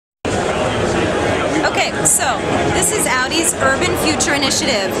Okay, so this is Audi's Urban Future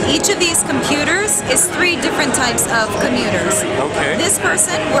Initiative. Each of these computers is 3 different types of commuters. Okay. This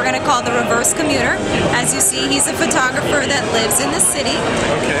person we're going to call the reverse commuter. As you see, he's a photographer that lives in the city.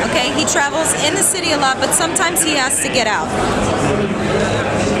 Okay. Okay, he travels in the city a lot, but sometimes he has to get out.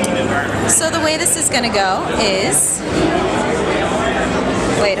 So the way this is going to go is...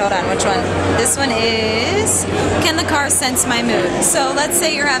 Wait, hold on, which one? This one is, can the car sense my mood? So let's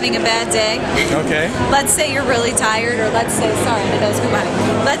say you're having a bad day. Okay. Let's say you're really tired, or let's say, sorry, that was goodbye.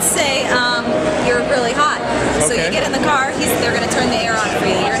 Let's say you're really hot. So you Okay. get in the car, they're going to turn the air on for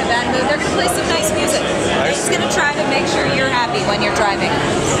you. You're in a bad mood, they're going to play some nice music. He's going to try to make sure you're happy when you're driving.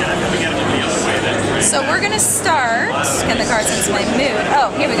 So we're going to start, can the car sense my mood?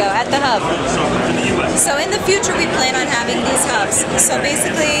 Oh, here we go, at the hub. So in the future we plan on having these hubs. So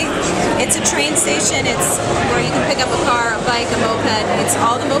basically it's a train station, it's where you can pick up a car, a bike, a moped, it's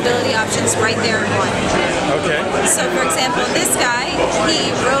all the mobility options right there in one. Okay. So for example, this guy, he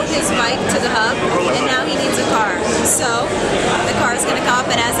rode his bike to the hub and now he needs a car. So the car is going to come up,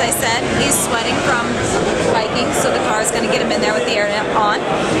 and as I said, he's sweating from biking, so the car is going to get him in there with the air on.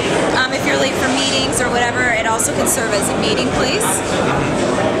 If you're late for meetings or whatever, it also can serve as a meeting place.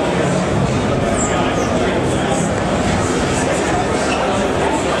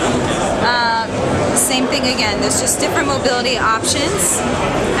 Same thing again, there's just different mobility options.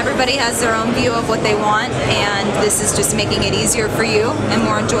 Everybody has their own view of what they want, and this is just making it easier for you and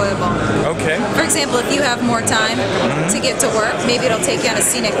more enjoyable. Okay. For example, if you have more time to get to work, maybe it'll take you on a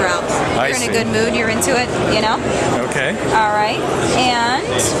scenic route. You're in a good mood, you're into it, you know? Okay. All right, and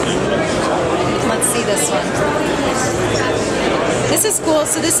let's see this one. This is cool.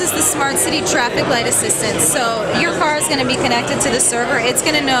 So this is the Smart City Traffic Light Assistant. So your car is going to be connected to the server. It's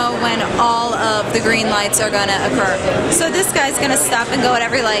going to know when all of the green lights are going to occur. So this guy's going to stop and go at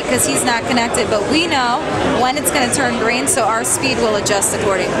every light because he's not connected, but we know when it's going to turn green, so our speed will adjust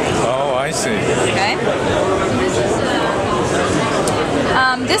accordingly. Oh, I see. Okay.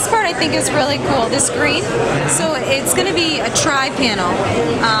 This part I think is really cool, this green. So it's going to be a tri-panel.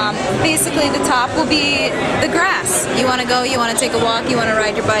 Basically the top will be the grass. You want to go, you want to take a walk, you want to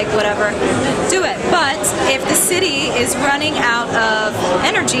ride your bike, whatever, do it. But if the city is running out of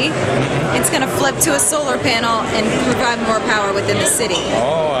energy, it's going to flip to a solar panel and provide more power within the city.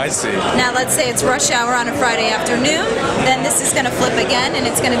 Oh, I see. Now let's say it's rush hour on a Friday afternoon, then this is going to flip again and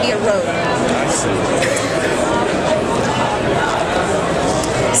it's going to be a road. I see.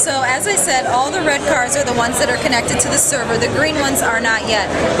 So as I said, all the red cars are the ones that are connected to the server. The green ones are not yet.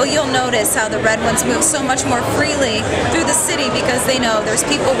 But you'll notice how the red ones move so much more freely through the city because they know there's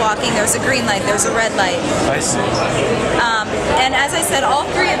people walking, there's a green light, there's a red light. I see. And as I said, all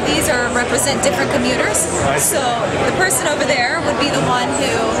 3 of these represent different commuters. So the person over there would be the one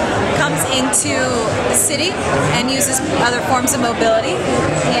who comes into the city and uses other forms of mobility.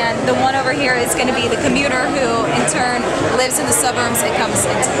 And the one over here is going to be the commuter who in turn lives in the suburbs and comes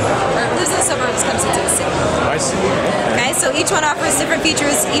into the city. I see. Okay, so each one offers different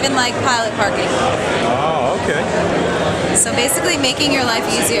features, even like pilot parking. Oh, okay. So basically making your life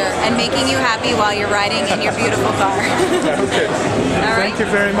easier and making you happy while you're riding in your beautiful car. Okay. All right. Thank you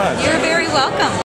very much. You're very welcome.